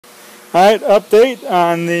Alright, update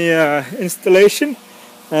on the installation.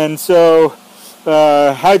 And so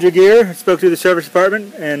Hydro Gear spoke to the service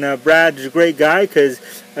department, and Brad's a great guy because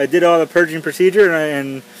I did all the purging procedure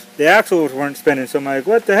and the axles weren't spinning, so I'm like,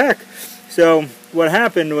 what the heck? So what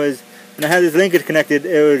happened was, when I had this linkage connected,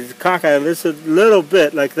 it was cockeyed just a little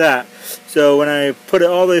bit like that. So when I put it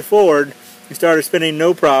all the way forward, it started spinning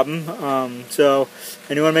no problem. And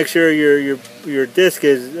you want to make sure your disc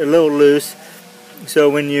is a little loose, so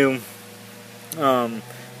when you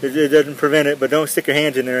it doesn't prevent it, but don't stick your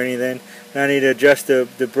hands in there or anything. Now I need to adjust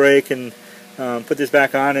the brake and put this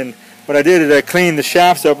back on. And what I did is I cleaned the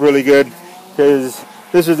shafts up really good, because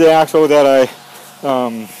this is the axle that I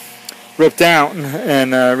ripped out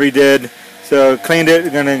and redid. So cleaned it.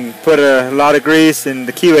 I'm going to put a lot of grease and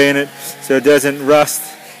the keyway in it so it doesn't rust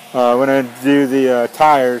when I do the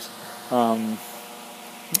tires. And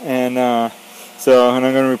I'm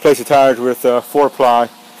going to replace the tires with 4-ply.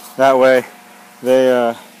 That way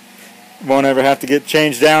they won't ever have to get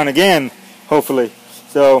changed down again, hopefully.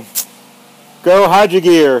 So go Hydro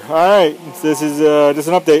Gear. Alright, this is just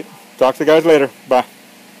an update. Talk to the guys later. Bye.